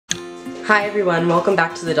Hi everyone, welcome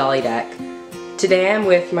back to the Dolly Deck. Today I'm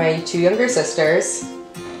with my two younger sisters.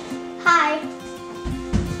 Hi.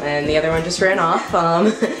 And the other one just ran off.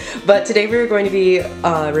 But today we're going to be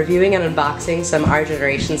reviewing and unboxing some Our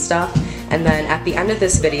Generation stuff. And then at the end of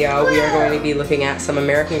this video, we are going to be looking at some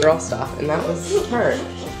American Girl stuff. And that was her.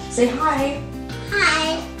 Say hi.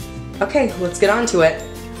 Hi. Okay, let's get on to it.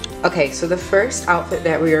 Okay, so the first outfit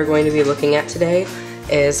that we are going to be looking at today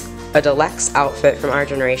is a deluxe outfit from Our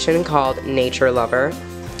Generation called Nature Lover.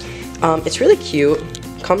 It's really cute.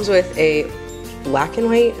 Comes with a black and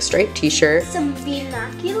white striped t-shirt. Some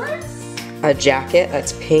binoculars? A jacket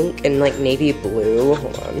that's pink and like navy blue.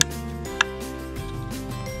 Hold on.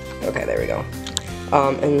 Okay, there we go.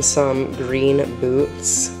 And some green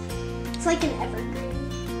boots. It's like an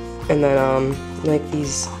evergreen. And then like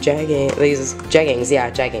these jeggings, yeah,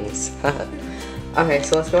 jeggings. Okay,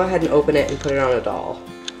 so let's go ahead and open it and put it on a doll.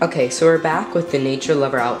 Okay, so we're back with the Nature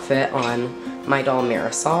Lover outfit on my doll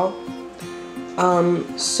Marisol.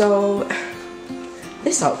 So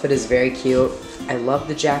this outfit is very cute. I love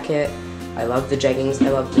the jacket, I love the jeggings, I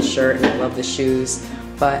love the shirt, and I love the shoes.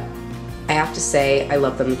 But I have to say I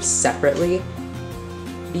love them separately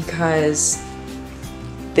because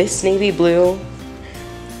this navy blue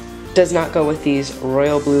does not go with these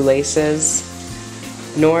royal blue laces,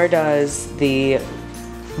 nor does the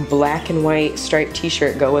black and white striped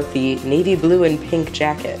t-shirt go with the navy blue and pink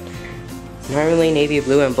jacket. Normally navy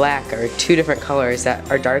blue and black are two different colors that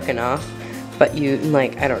are dark enough, but you,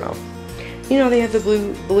 like, I don't know. You know, they have the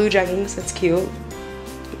blue jeggings, that's cute.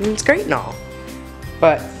 And it's great and all.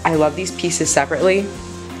 But I love these pieces separately.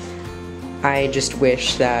 I just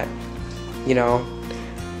wish that, you know,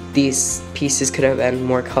 these pieces could have been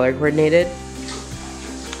more color coordinated.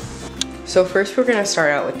 So first we're gonna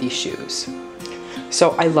start out with these shoes.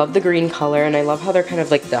 So I love the green color and I love how they're kind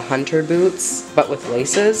of like the hunter boots, but with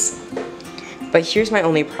laces. But here's my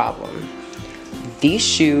only problem. These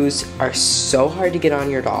shoes are so hard to get on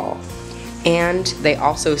your doll, and they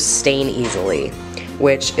also stain easily,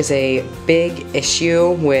 which is a big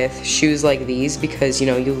issue with shoes like these because, you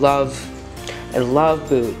know, I love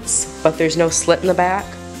boots, but there's no slit in the back,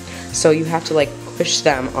 so you have to like push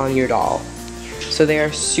them on your doll. So they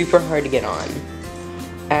are super hard to get on.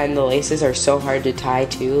 And the laces are so hard to tie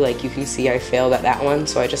too. Like you can see I failed at that one,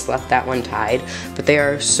 so I just left that one tied. But they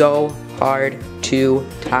are so hard to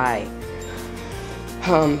tie.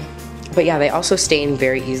 But yeah, they also stain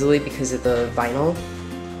very easily because of the vinyl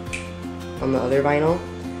on the other vinyl.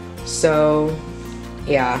 So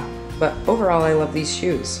yeah, but overall I love these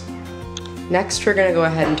shoes. Next we're gonna go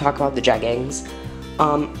ahead and talk about the jeggings.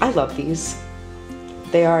 I love these.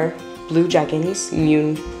 They are blue jeggings.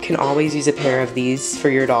 You can always use a pair of these for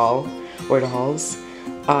your doll or dolls.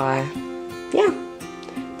 Yeah.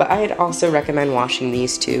 But I'd also recommend washing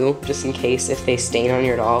these too, just in case if they stain on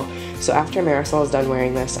your doll. So after Marisol is done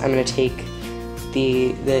wearing this, I'm gonna take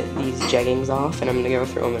these jeggings off and I'm gonna go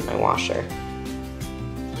throw them in my washer.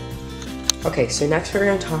 Okay, so next we're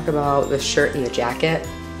gonna talk about the shirt and the jacket.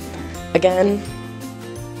 Again,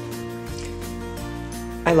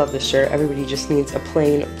 I love this shirt. Everybody just needs a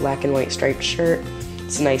plain black and white striped shirt.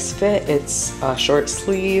 It's a nice fit. It's a short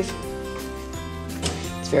sleeve.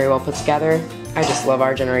 It's very well put together. I just love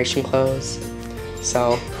Our Generation clothes.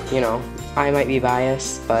 So, you know, I might be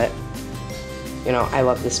biased, but, you know, I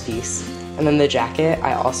love this piece. And then the jacket,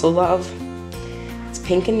 I also love. It's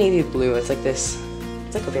pink and navy blue. It's like this,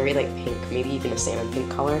 it's like a very like pink, maybe even a salmon pink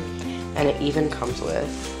color. And it even comes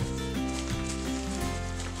with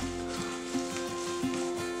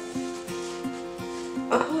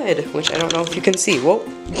a hood, which I don't know if you can see. Whoa.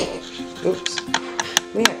 Oops.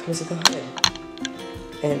 Yeah, it comes with a hood.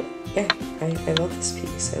 And yeah, I love this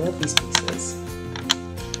piece. I love these pieces.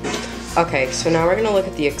 Okay, so now we're gonna look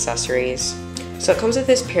at the accessories. So it comes with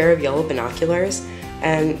this pair of yellow binoculars,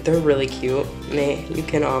 and they're really cute. And you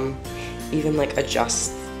can even like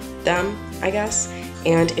adjust them, I guess.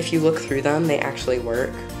 And if you look through them, they actually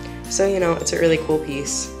work. So, you know, it's a really cool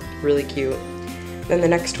piece. Really cute. Then the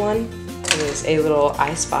next one is a little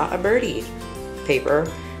I Spot a Birdie paper,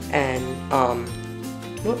 and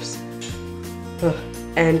whoops. Ugh.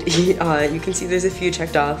 And you can see there's a few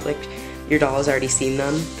checked off, like your doll has already seen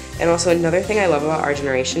them. And also another thing I love about Our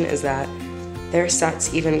Generation is that their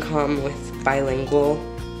sets even come with bilingual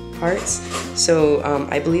parts. So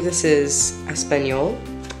I believe this is Espanol.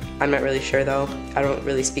 I'm not really sure though. I don't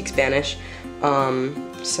really speak Spanish.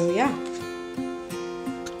 So yeah.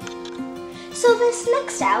 So this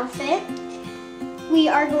next outfit we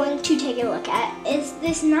are going to take a look at is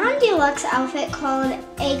this non-deluxe outfit called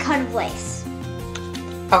A Cut of Lace.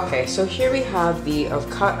 Okay, so here we have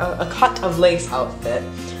a cut of lace outfit,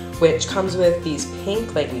 which comes with these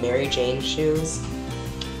pink like Mary Jane shoes,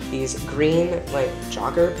 these green like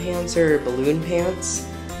jogger pants or balloon pants,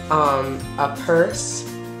 a purse,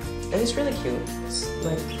 and it's really cute. It's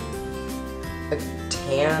like a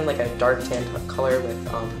tan, like a dark tan color with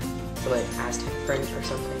some like Aztec print or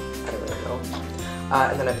something. I don't really know.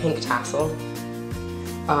 And then a pink tassel,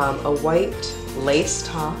 a white lace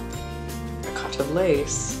top, a cut of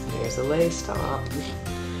lace. Here's a lace top,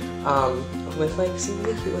 with like some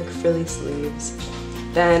really cute like frilly sleeves.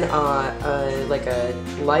 Then like a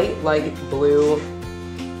light blue,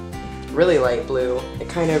 really light blue. It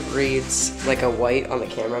kind of reads like a white on the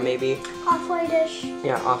camera maybe. Off-whitish.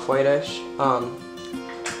 Yeah, off-whitish.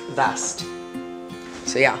 Vest.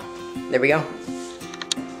 So yeah, there we go.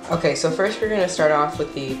 Okay, so first we're gonna start off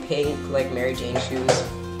with the pink like Mary Jane shoes.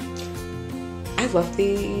 I love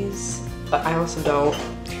these, but I also don't,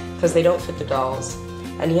 because they don't fit the dolls.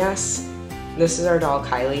 And yes, this is our doll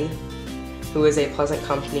Kylie, who is a Pleasant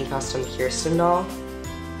Company custom Kirsten doll.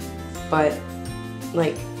 But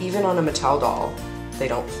like even on a Mattel doll, they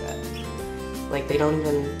don't fit. Like they don't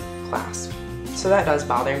even clasp. So that does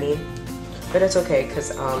bother me. But it's okay,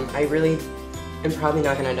 because I really am probably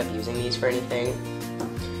not gonna end up using these for anything.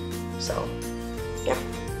 So yeah.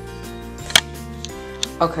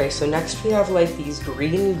 Okay, so next we have like these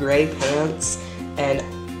green-gray pants, and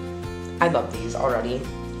I love these already.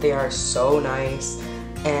 They are so nice,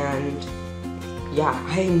 and yeah,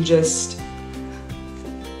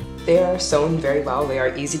 they are sewn very well. They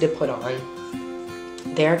are easy to put on.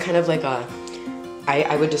 They are kind of like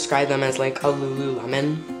I would describe them as like a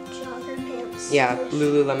Lululemon. Jogger pants. Yeah,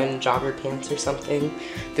 Lululemon jogger pants or something.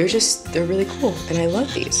 They're really cool, and I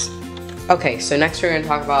love these. Okay, so next we're gonna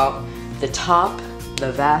talk about the top,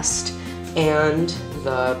 the vest, and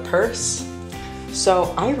the purse.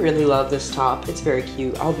 So I really love this top. It's very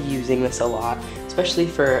cute. I'll be using this a lot, especially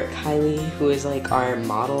for Kylie, who is like our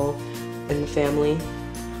model in the family.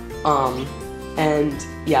 And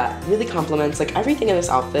yeah, it really complements, like everything in this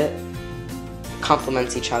outfit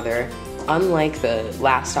complements each other. Unlike the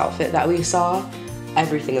last outfit that we saw,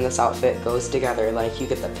 everything in this outfit goes together. Like you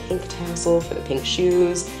get the pink tassel for the pink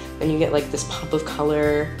shoes, then you get like this pop of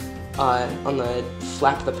color on the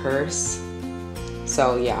flap of the purse.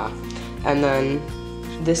 So yeah, and then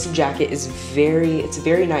this jacket is it's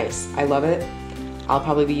very nice. I love it. I'll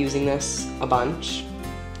probably be using this a bunch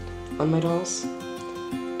on my dolls.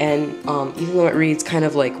 And even though it reads kind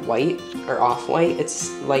of like white or off-white,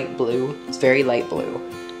 it's light blue. It's very light blue.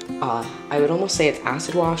 I would almost say it's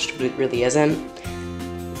acid washed, but it really isn't,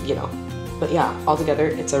 you know. But yeah, altogether,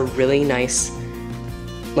 it's a really nice,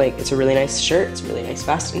 it's a really nice shirt, it's a really nice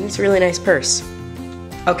vest, and it's a really nice purse.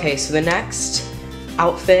 Okay, so the next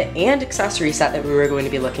outfit and accessory set that we were going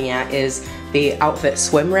to be looking at is the outfit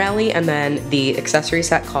Swim Rally, and then the accessory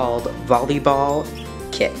set called Volleyball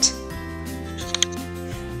Kit.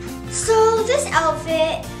 So this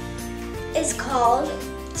outfit is called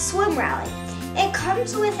Swim Rally. It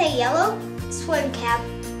comes with a yellow swim cap,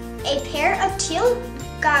 a pair of teal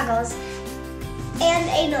goggles, and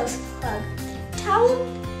a nose plug, towel,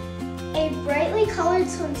 a brightly colored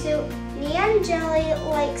swimsuit, neon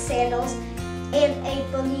jelly-like sandals, and a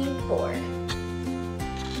boogie board.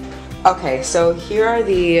 Okay, so here are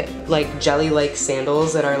the like jelly-like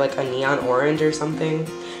sandals that are like a neon orange or something.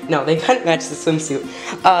 No, they kind of match the swimsuit,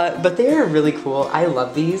 but they are really cool. I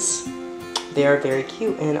love these. They are very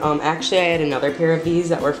cute, and actually I had another pair of these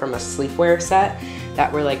that were from a sleepwear set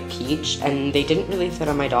that were like peach, and they didn't really fit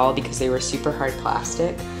on my doll because they were super hard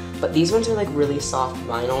plastic, but these ones are like really soft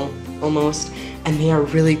vinyl almost, and they are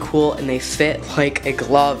really cool, and they fit like a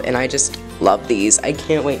glove, and I just love these. I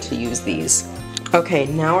can't wait to use these. Okay,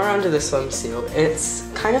 now we're on to the swimsuit. It's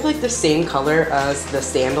kind of like the same color as the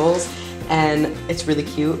sandals, and it's really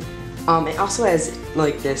cute. It also has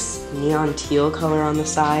like this neon teal color on the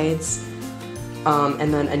sides,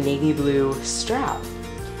 and then a navy blue strap.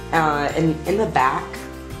 And in the back,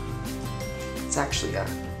 it's actually a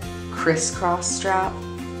crisscross strap.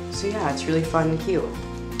 So yeah, it's really fun and cute.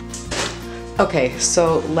 Okay,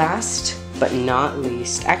 so last but not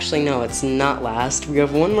least, actually no, it's not last. We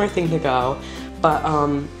have one more thing to go, but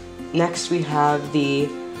next we have the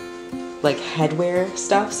like headwear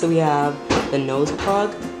stuff. So we have the nose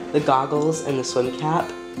plug, the goggles, and the swim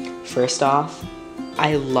cap. First off,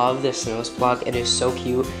 I love this nose plug. It is so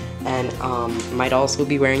cute, and my dolls will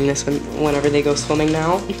be wearing this whenever they go swimming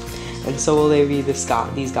now, and so will they be these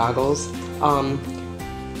goggles.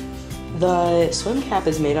 The swim cap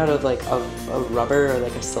is made out of like a rubber or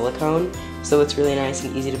like a silicone, so it's really nice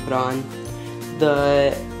and easy to put on.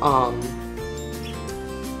 The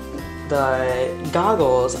the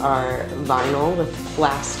goggles are vinyl with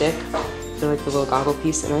plastic. They're like the little goggle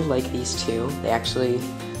piece, and I like these too. They actually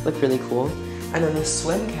look really cool. And then the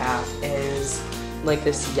swim cap is like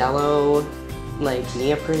this yellow, like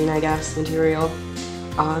neoprene, I guess, material.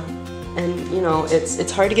 And you know,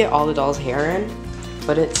 it's hard to get all the doll's hair in,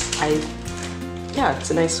 but it's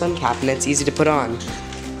a nice swim cap and it's easy to put on.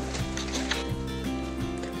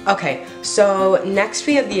 Okay, so next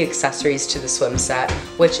we have the accessories to the swim set,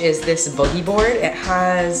 which is this boogie board.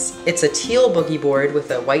 It's a teal boogie board with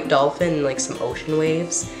a white dolphin and like some ocean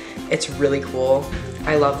waves. It's really cool.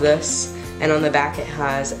 I love this. And on the back it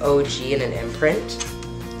has OG and an imprint.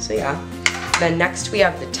 So yeah. Then next we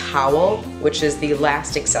have the towel, which is the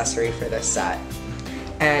last accessory for this set.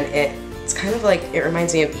 And it's kind of like, it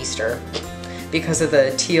reminds me of Easter because of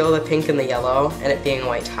the teal, the pink, and the yellow, and it being a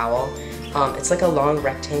white towel. It's like a long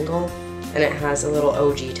rectangle, and it has a little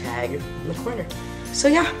OG tag in the corner. So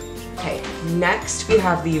yeah. Okay, next we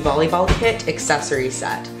have the volleyball kit accessory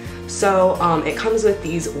set. So it comes with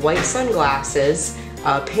these white sunglasses,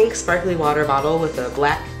 a pink sparkly water bottle with a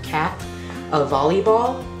black cap, a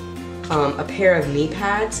volleyball, a pair of knee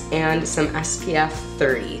pads, and some SPF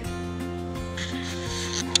 30.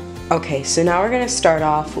 Okay, so now we're gonna start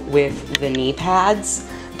off with the knee pads.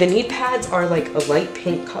 The knee pads are like a light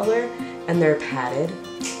pink color, and they're padded.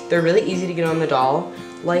 They're really easy to get on the doll.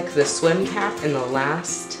 Like the swim cap in the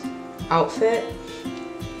last outfit,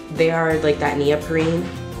 they are like that neoprene,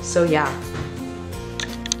 so yeah.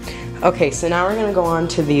 Okay, so now we're gonna go on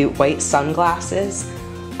to the white sunglasses.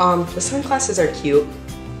 The sunglasses are cute,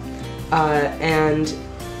 and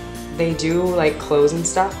they do like clothes and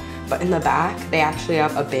stuff, but in the back they actually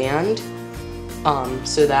have a band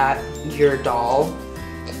so that your doll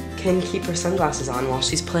can keep her sunglasses on while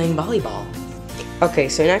she's playing volleyball. Okay,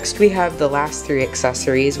 so next we have the last three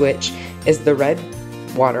accessories, which is the red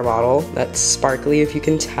water bottle that's sparkly, if you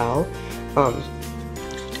can tell.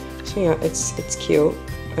 So yeah, it's cute.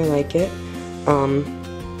 I like it.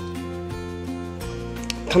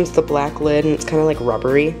 Comes with the black lid, and it's kind of like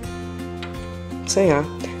rubbery. So yeah.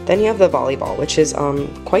 Then you have the volleyball, which is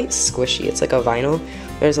quite squishy. It's like a vinyl.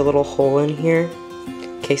 There's a little hole in here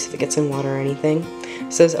in case if it gets in water or anything.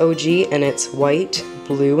 It says OG, and it's white,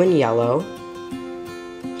 blue, and yellow.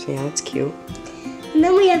 So yeah, it's cute. And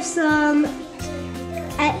then we have some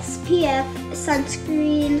SPF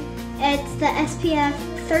sunscreen. It's the SPF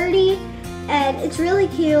 30, and it's really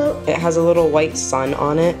cute. It has a little white sun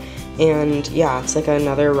on it, and yeah, it's like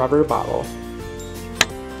another rubber bottle.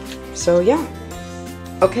 So yeah.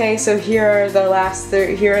 Okay, so here are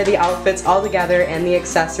the here are the outfits all together and the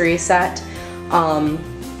accessory set.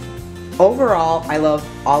 Overall, I love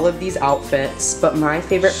all of these outfits, but my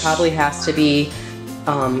favorite probably has to be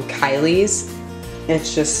Kylie's.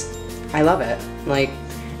 It's just, I love it. Like,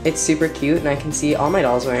 it's super cute, and I can see all my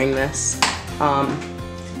dolls wearing this.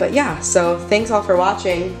 But yeah, so thanks all for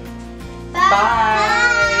watching.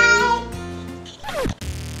 Bye!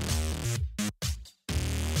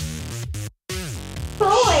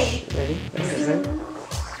 Boy! Ready? Is it?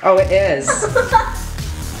 Oh, it is.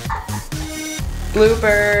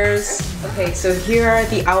 Bloopers. Okay, so here are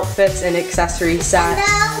the outfits and accessory sets.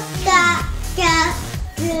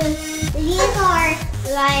 These are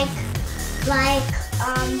like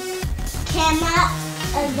camera,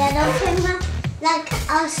 a little camera, like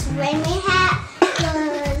a swimming hat,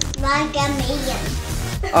 like a million.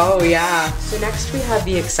 Oh yeah. So next we have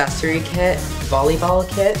the accessory kit, volleyball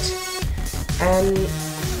kit, and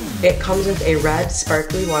it comes with a red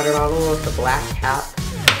sparkly water bottle with a black cap.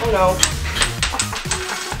 Oh no.